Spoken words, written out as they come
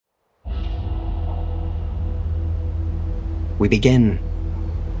We begin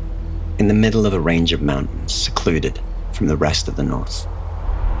in the middle of a range of mountains, secluded from the rest of the north.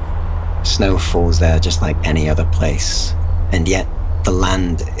 Snow falls there just like any other place, and yet the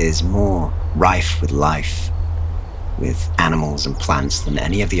land is more rife with life, with animals and plants than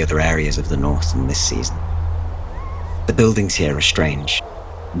any of the other areas of the north in this season. The buildings here are strange,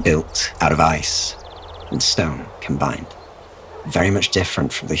 built out of ice and stone combined. Very much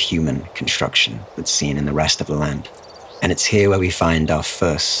different from the human construction that's seen in the rest of the land. And it's here where we find our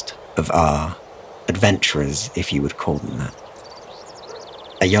first of our adventurers, if you would call them that.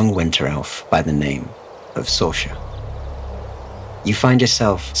 A young winter elf by the name of Sorsha. You find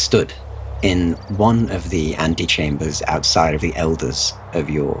yourself stood in one of the antechambers outside of the elders of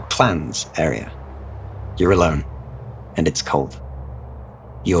your clan's area. You're alone, and it's cold.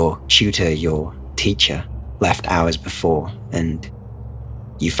 Your tutor, your teacher, left hours before, and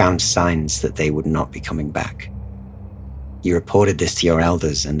you found signs that they would not be coming back. You reported this to your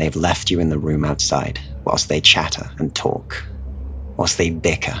elders, and they've left you in the room outside whilst they chatter and talk, whilst they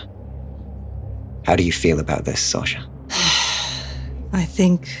bicker. How do you feel about this, Sorsha? I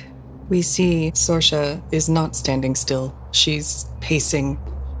think we see Sorsha is not standing still. She's pacing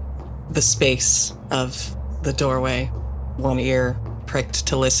the space of the doorway, one ear pricked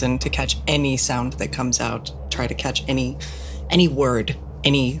to listen, to catch any sound that comes out, try to catch any word,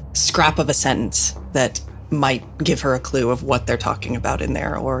 any scrap of a sentence that might give her a clue of what they're talking about in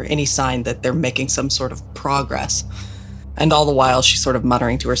there, or any sign that they're making some sort of progress. And all the while, she's sort of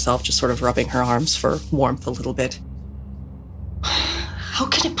muttering to herself, just sort of rubbing her arms for warmth a little bit. How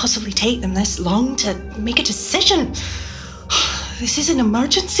can it possibly take them this long to make a decision? This is an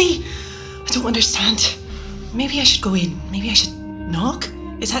emergency. I don't understand. Maybe I should go in. Maybe I should knock?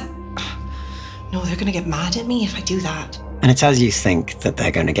 Is that... No, they're going to get mad at me if I do that. And it's as you think that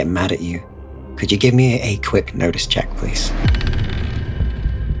they're going to get mad at you. Could you give me a quick notice check, please?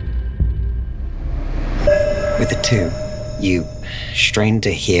 With the 2, you strain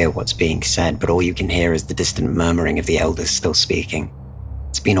to hear what's being said, but all you can hear is the distant murmuring of the elders still speaking.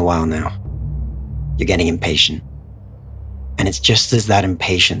 It's been a while now. You're getting impatient. And it's just as that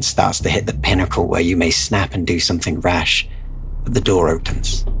impatience starts to hit the pinnacle where you may snap and do something rash, that the door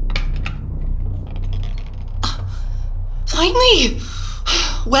opens. Finally!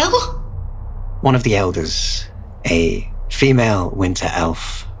 Well? One of the elders, a female winter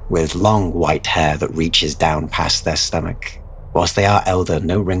elf with long white hair that reaches down past their stomach, whilst they are elder,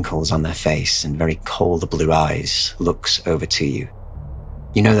 no wrinkles on their face and very cold blue eyes, looks over to you.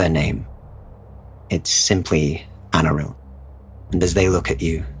 You know their name. It's simply Anaril. And as they look at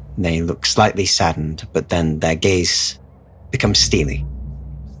you, they look slightly saddened, but then their gaze becomes steely.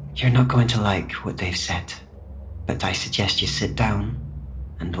 You're not going to like what they've said, but I suggest you sit down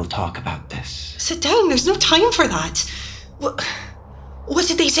and we'll talk about this. Sit down, there's no time for that. What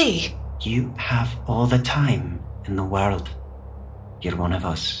did they say? You have all the time in the world. You're one of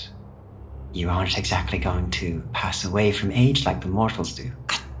us. You aren't exactly going to pass away from age like the mortals do.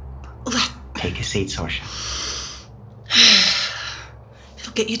 Take a seat, Sorsha.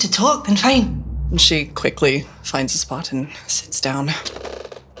 It'll get you to talk, then fine. And she quickly finds a spot and sits down.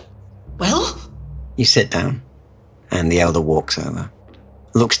 Well? You sit down, and the elder walks over,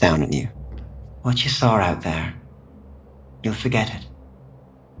 looks down at you. What you saw out there, you'll forget it.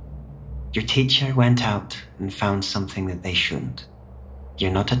 Your teacher went out and found something that they shouldn't.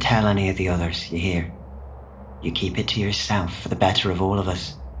 You're not to tell any of the others, you hear? You keep it to yourself for the better of all of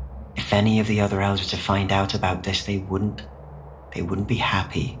us. If any of the other elves were to find out about this, they wouldn't be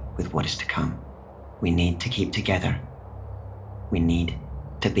happy with what is to come. We need to keep together. We need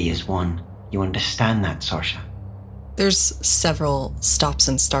to be as one. You understand that, Sorsha? There's several stops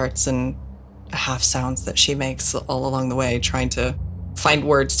and starts and half sounds that she makes all along the way, trying to find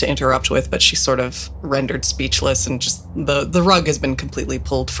words to interrupt with, but she's sort of rendered speechless, and just the rug has been completely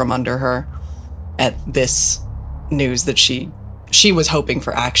pulled from under her at this news that she was hoping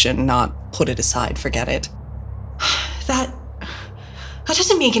for action, not put it aside, forget it. That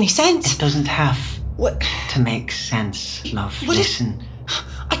doesn't make any sense. It doesn't have What? to make sense, love. What Listen.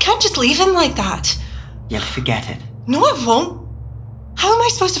 I can't just leave him like that. You'll forget it. No, I won't. How am I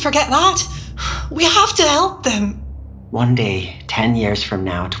supposed to forget that? We have to help them. One day, 10 years from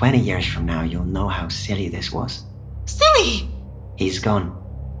now, 20 years from now, you'll know how silly this was. Silly. He's gone.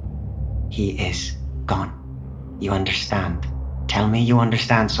 He is gone. You understand? Tell me you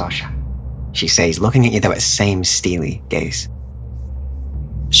understand, Sorsha. She says, looking at you with that same steely gaze.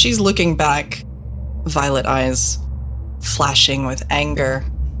 She's looking back, violet eyes flashing with anger,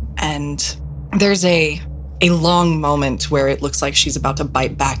 and there's a long moment where it looks like she's about to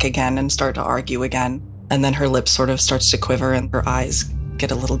bite back again and start to argue again. And then her lip sort of starts to quiver and her eyes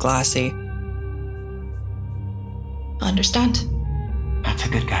get a little glassy. I understand. That's a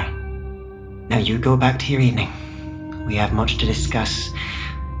good girl. Now you go back to your evening. We have much to discuss.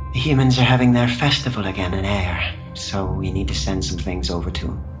 The humans are having their festival again in air, so we need to send some things over to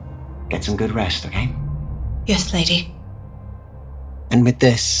them. Get some good rest, okay? Yes, lady. And with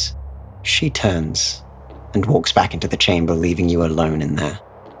this, she turns and walks back into the chamber, leaving you alone in there.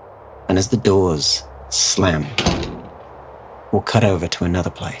 And as the doors slam, we'll cut over to another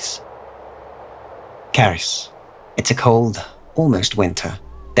place. Karis, it's a cold, almost winter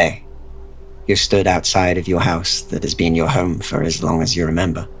day. You're stood outside of your house that has been your home for as long as you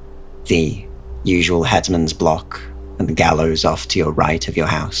remember. The usual headsman's block and the gallows off to your right of your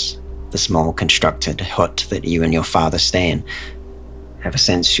house. The small constructed hut that you and your father stay in ever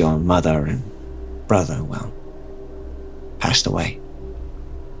since your mother and brother, well, passed away.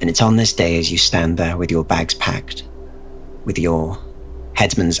 And it's on this day as you stand there with your bags packed, with your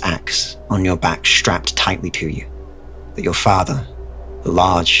headsman's axe on your back strapped tightly to you, that your father, the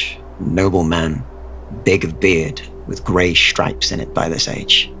large, noble man, big of beard with grey stripes in it by this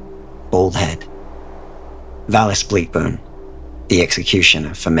age, bald head, Valis Bleakburn, the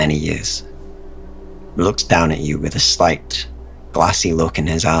executioner for many years, looks down at you with a slight, glassy look in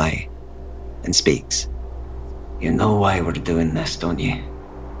his eye and speaks. You know why we're doing this, don't you?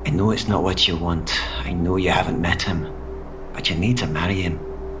 I know it's not what you want. I know you haven't met him, but you need to marry him.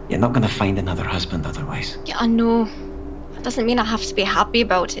 You're not going to find another husband otherwise. Yeah, I know. That doesn't mean I have to be happy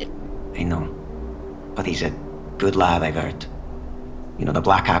about it. I know, but he's a good lad, I've heard. You know, the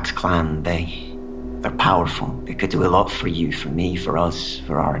Black Axe clan, they're powerful. They could do a lot for you, for me, for us,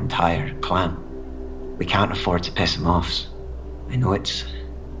 for our entire clan. We can't afford to piss him off. I know it's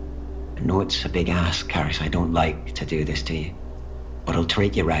a big ask, Karis. I don't like to do this to you, but I'll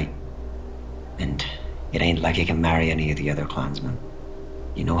treat you right. And it ain't like you can marry any of the other clansmen.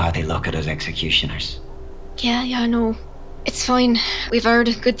 You know how they look at us executioners. Yeah, I know. It's fine. We've heard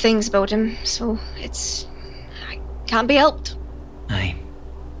good things about him, so I can't be helped. I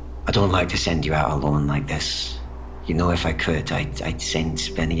don't like to send you out alone like this. You know, if I could, I'd send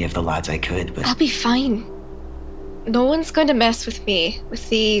any of the lads I could, but... I'll be fine. No one's going to mess with me with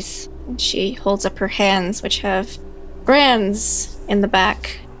these. She holds up her hands, which have brands in the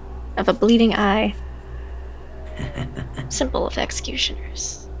back of a bleeding eye. Symbol of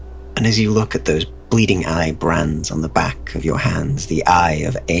executioners. And as you look at those bleeding eye brands on the back of your hands, the eye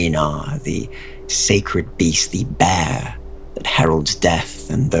of Einar, the sacred beast, the bear that heralds death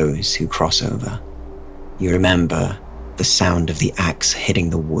and those who cross over, you remember the sound of the axe hitting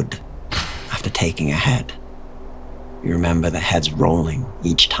the wood after taking a head. You remember the heads rolling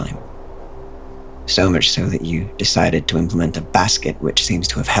each time. So much so that you decided to implement a basket, which seems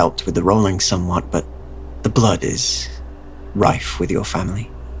to have helped with the rolling somewhat, but the blood is rife with your family.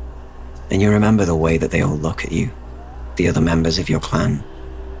 And you remember the way that they all look at you, the other members of your clan,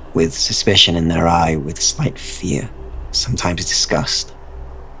 with suspicion in their eye, with slight fear, sometimes disgust.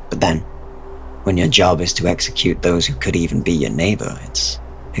 But then, when your job is to execute those who could even be your neighbor, it's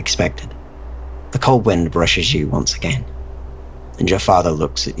expected. The cold wind brushes you once again, and your father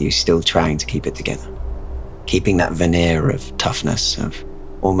looks at you, still trying to keep it together, keeping that veneer of toughness, of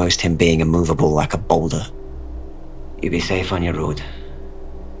almost him being immovable like a boulder. You be safe on your road.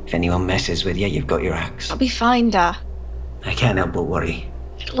 If anyone messes with you, you've got your axe. I'll be fine, Da. I can't help but worry.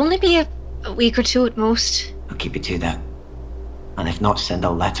 It'll only be a week or two at most. I'll keep you to that. And if not, send a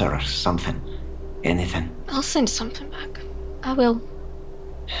letter or something. Anything. I'll send something back. I will.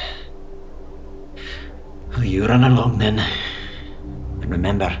 Well, you run along then. And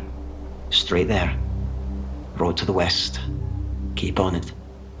remember, straight there. Road to the west. Keep on it.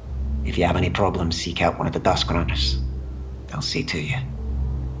 If you have any problems, seek out one of the Dusk Runners. They'll see to you.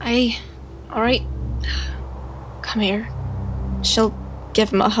 Alright. Come here. She'll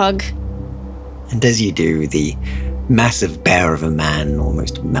give him a hug. And as you do, the massive bear of a man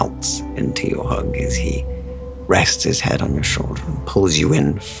almost melts into your hug as he rests his head on your shoulder and pulls you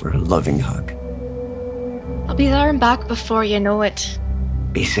in for a loving hug. I'll be there and back before you know it.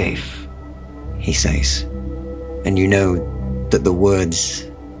 Be safe, he says. And you know that the words,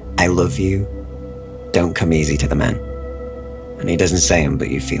 I love you, don't come easy to the man. And he doesn't say them, but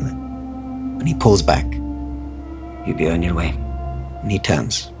you feel it. And he pulls back. You be on your way. And he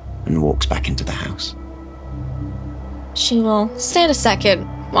turns and walks back into the house. She will stand a second,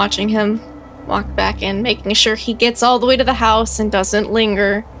 watching him walk back in, making sure he gets all the way to the house and doesn't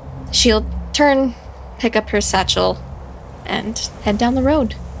linger. She'll turn, pick up her satchel, and head down the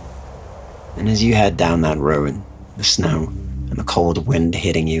road. And as you head down that road, the snow and the cold wind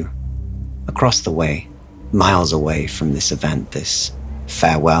hitting you, across the way, miles away from this event, this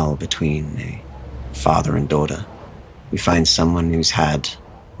farewell between a father and daughter. You find someone who's had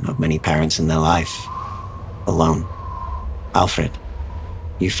not many parents in their life, alone. Alfred,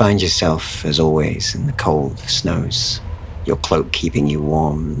 you find yourself, as always, in the cold snows, your cloak keeping you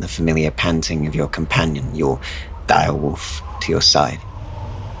warm, the familiar panting of your companion, your dire wolf to your side.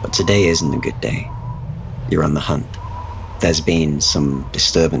 But today isn't a good day. You're on the hunt. There's been some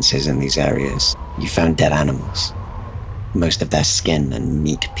disturbances in these areas. You found dead animals. Most of their skin and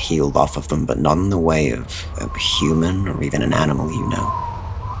meat peeled off of them, but not in the way of a human or even an animal you know.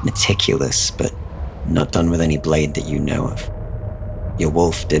 Meticulous, but not done with any blade that you know of. Your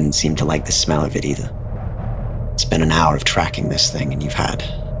wolf didn't seem to like the smell of it either. It's been an hour of tracking this thing, and you've had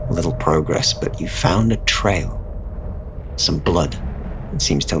little progress, but you found a trail. Some blood. It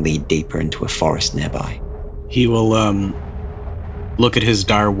seems to lead deeper into a forest nearby. He will look at his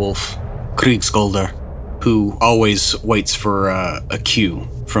dire wolf, Kriegsgolder, who always waits for a cue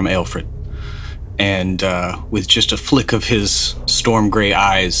from Aelfred. And with just a flick of his storm gray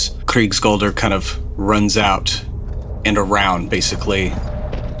eyes, Kriegsgolder kind of runs out and around, basically,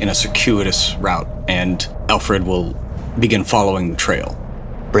 in a circuitous route, and Alfred will begin following the trail.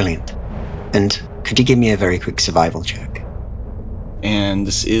 Brilliant. And could you give me a very quick survival check? And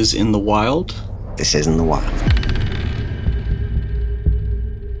this is in the wild? This is in the wild.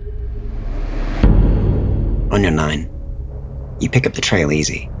 On your 9, you pick up the trail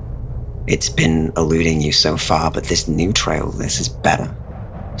easy. It's been eluding you so far, but this new trail, this is better.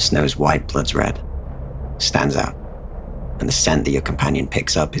 Snow's white, blood's red. Stands out. And the scent that your companion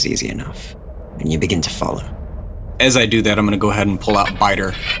picks up is easy enough. And you begin to follow. As I do that, I'm going to go ahead and pull out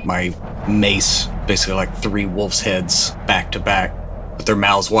Biter, my mace, basically like 3 wolf's heads back to back, with their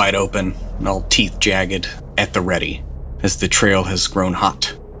mouths wide open and all teeth jagged at the ready, as the trail has grown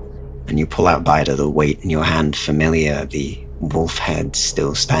hot. And you pull out Biter, the weight in your hand familiar, the wolf head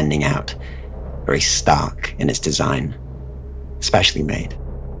still standing out, very stark in its design, specially made.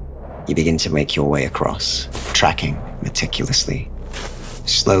 You begin to make your way across, tracking meticulously.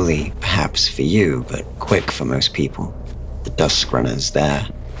 Slowly, perhaps for you, but quick for most people. The dusk runners there,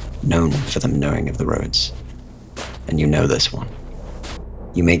 known for them knowing of the roads. And you know this one.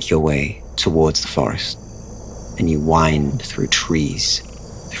 You make your way towards the forest, and you wind through trees,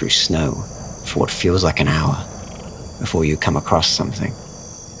 through snow, for what feels like an hour, before you come across something.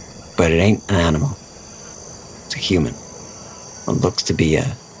 But it ain't an animal. It's a human. What looks to be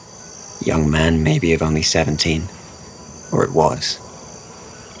a young man, maybe of only 17, or it was.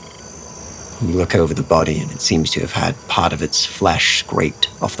 You look over the body, and it seems to have had part of its flesh scraped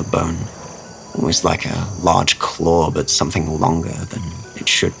off the bone. Almost like a large claw, but something longer than it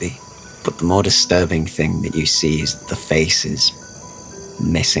should be. But the more disturbing thing that you see is that the face is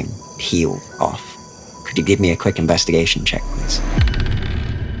missing, peeled off. Could you give me a quick investigation check, please?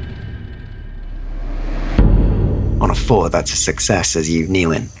 On a 4, that's a success as you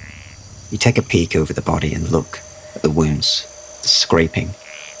kneel in. You take a peek over the body and look at the wounds, the scraping.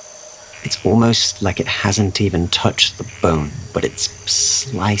 It's almost like it hasn't even touched the bone, but it's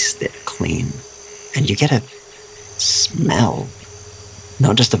sliced it clean. And you get a smell,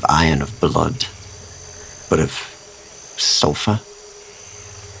 not just of iron, of blood, but of sulfur.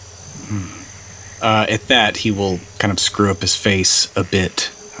 At that, he will kind of screw up his face a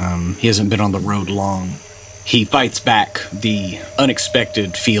bit. He hasn't been on the road long. He fights back the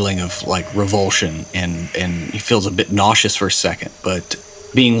unexpected feeling of, like, revulsion, and he feels a bit nauseous for a second, but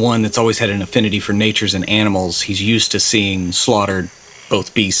being one that's always had an affinity for natures and animals, he's used to seeing slaughtered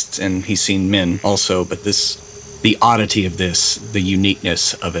both beasts, and he's seen men also, but the oddity of this, the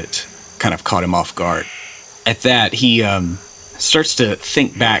uniqueness of it, kind of caught him off guard. At that, he starts to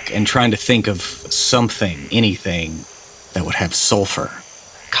think back and trying to think of something, anything, that would have sulfur.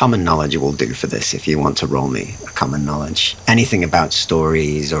 Common knowledge will do for this if you want to roll me a common knowledge. Anything about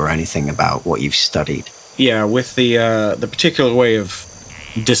stories or anything about what you've studied. Yeah, with the particular way of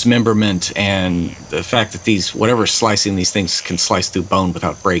dismemberment and the fact that whatever slicing these things can slice through bone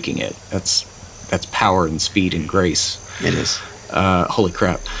without breaking it. That's power and speed and grace. It is. Holy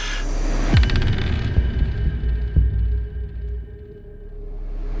crap.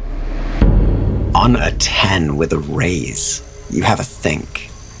 On a 10 with a raise, you have a think,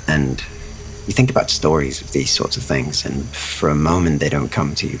 and you think about stories of these sorts of things, and for a moment they don't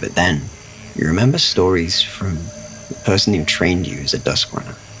come to you, but then you remember stories from the person who trained you as a dusk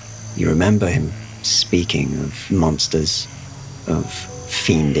runner. You remember him speaking of monsters, of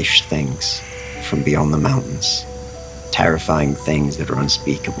fiendish things from beyond the mountains, terrifying things that are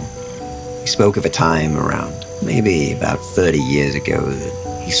unspeakable. He spoke of a time around, maybe about 30 years ago,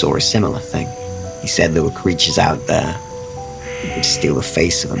 that he saw a similar thing. He said there were creatures out there who could steal the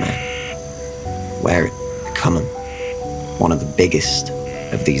face of a man, wear it, become him. One of the biggest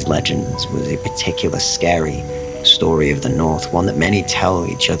of these legends was a particular scary story of the North, one that many tell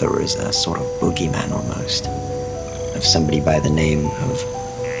each other as a sort of boogeyman almost, of somebody by the name of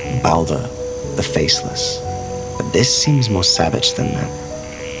Balder the Faceless. But this seems more savage than that.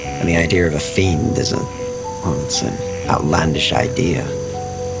 And the idea of a fiend is it's an outlandish idea.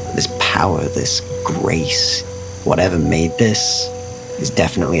 This power, this grace, whatever made this is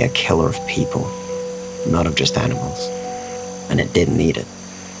definitely a killer of people, not of just animals. And it didn't need it,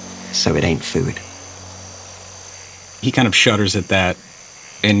 so it ain't food. He kind of shudders at that,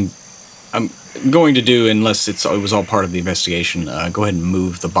 and I'm going to do, unless it was all part of the investigation, go ahead and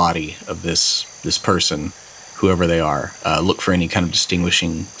move the body of this person, whoever they are. Look for any kind of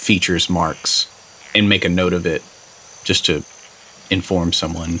distinguishing features, marks, and make a note of it, just to inform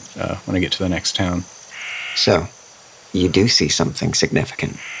someone when I get to the next town. So, you do see something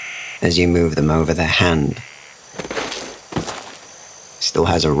significant as you move them over. Their hand still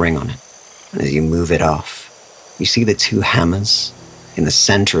has a ring on it. And as you move it off, you see the two hammers. In the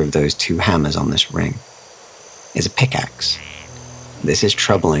center of those two hammers on this ring is a pickaxe. This is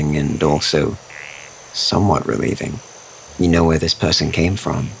troubling and also somewhat relieving. You know where this person came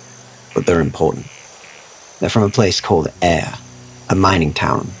from, but they're important. They're from a place called Ayr, a mining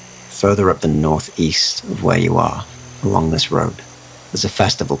town further up the northeast of where you are, along this road. There's a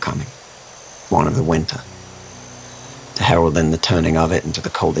festival coming, one of the winter, to herald in the turning of it into the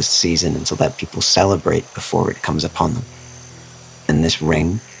coldest season and to let people celebrate before it comes upon them. And this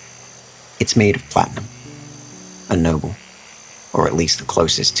ring, it's made of platinum, a noble, or at least the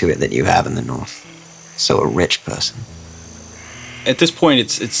closest to it that you have in the north. So a rich person. At this point,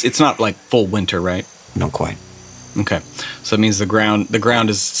 it's not like full winter, right? Not quite. Okay, so that means the ground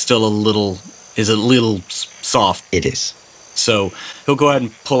is still a little soft. It is. So he'll go ahead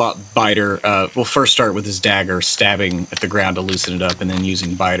and pull out Biter. We'll first start with his dagger, stabbing at the ground to loosen it up, and then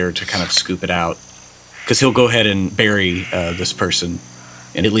using Biter to kind of scoop it out. Because he'll go ahead and bury this person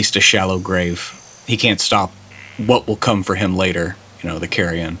in at least a shallow grave. He can't stop what will come for him later, the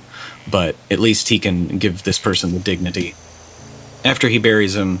carrion. But at least he can give this person the dignity. After he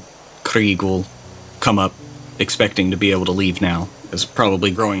buries him, Krieg will come up, expecting to be able to leave now, is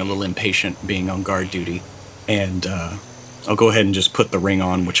probably growing a little impatient being on guard duty. And I'll go ahead and just put the ring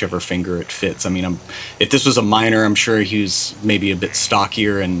on whichever finger it fits. I mean, if this was a miner, I'm sure he's maybe a bit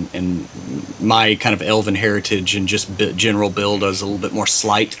stockier, and my kind of elven heritage and just general build is a little bit more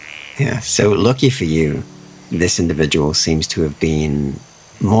slight. Yeah, so lucky for you, this individual seems to have been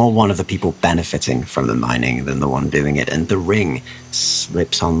more one of the people benefiting from the mining than the one doing it, and the ring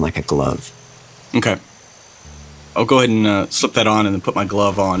slips on like a glove. Okay. I'll go ahead and slip that on and then put my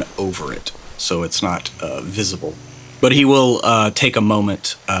glove on over it so it's not visible. But he will take a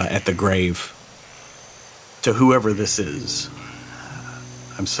moment at the grave. To whoever this is,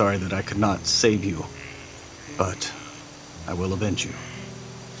 I'm sorry that I could not save you, but I will avenge you.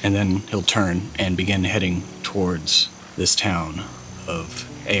 And then he'll turn and begin heading towards this town of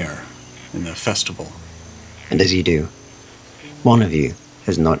Ayr in the festival. And as you do, one of you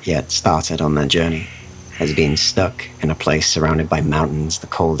has not yet started on their journey, has been stuck in a place surrounded by mountains, the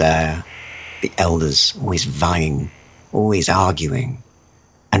cold air, the elders always vying, always arguing.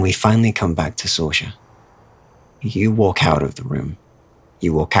 And we finally come back to Sorsha. You walk out of the room.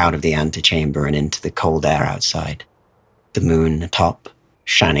 You walk out of the antechamber and into the cold air outside. The moon atop,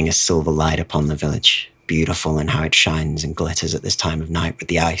 shining a silver light upon the village, beautiful in how it shines and glitters at this time of night with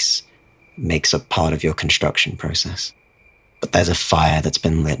the ice. It makes up part of your construction process. But there's a fire that's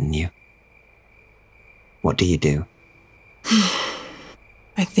been lit in you. What do you do?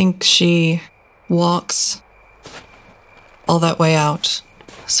 I think she walks all that way out,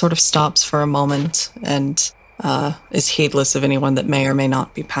 sort of stops for a moment, and is heedless of anyone that may or may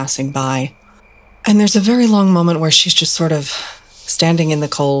not be passing by. And there's a very long moment where she's just sort of standing in the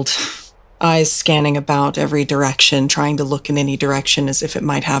cold, eyes scanning about every direction, trying to look in any direction as if it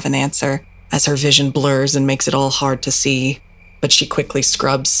might have an answer, as her vision blurs and makes it all hard to see. But she quickly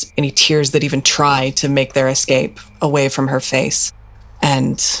scrubs any tears that even try to make their escape away from her face,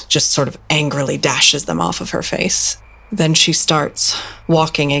 and just sort of angrily dashes them off of her face. Then she starts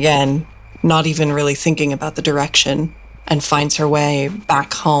walking again, not even really thinking about the direction, and finds her way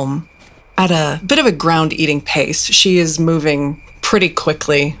back home at a bit of a ground-eating pace. She is moving pretty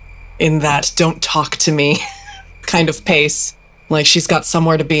quickly in that don't talk to me kind of pace, like she's got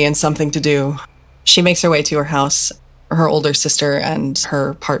somewhere to be and something to do. She makes her way to her house. Her older sister and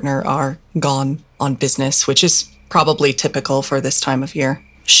her partner are gone on business, which is probably typical for this time of year.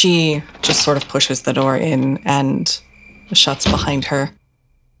 She just sort of pushes the door in and shuts behind her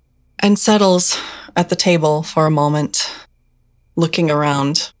and settles at the table for a moment, looking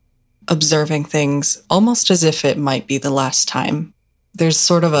around, observing things almost as if it might be the last time. There's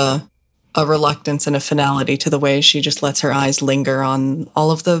sort of a reluctance and a finality to the way she just lets her eyes linger on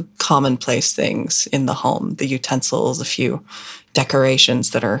all of the commonplace things in the home, the utensils, a few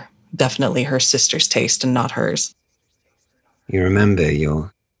decorations that are definitely her sister's taste and not hers. You remember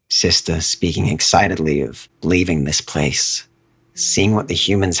your sister speaking excitedly of leaving this place, seeing what the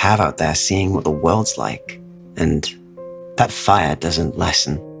humans have out there, seeing what the world's like. And that fire doesn't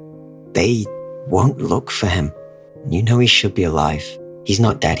lessen. They won't look for him. You know he should be alive. He's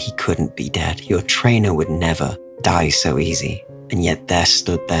not dead. He couldn't be dead. Your trainer would never die so easy. And yet they're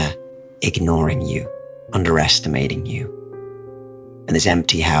stood there, ignoring you, underestimating you. And this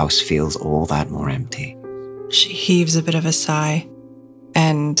empty house feels all that more empty. She heaves a bit of a sigh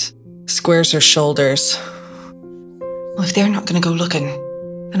and squares her shoulders. Well, if they're not going to go looking,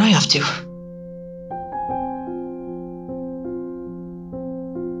 then I have to.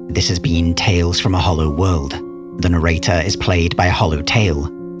 This has been Tales from a Hollow World. The narrator is played by Hollow Tale.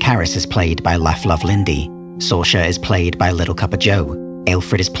 Karis is played by Laugh Love Lindy. Sorsha is played by Little Cuppa Joe.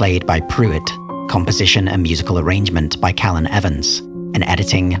 Aelfred is played by Pruitt. Composition and musical arrangement by Callan Evans. And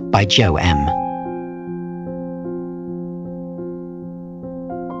editing by Joe M.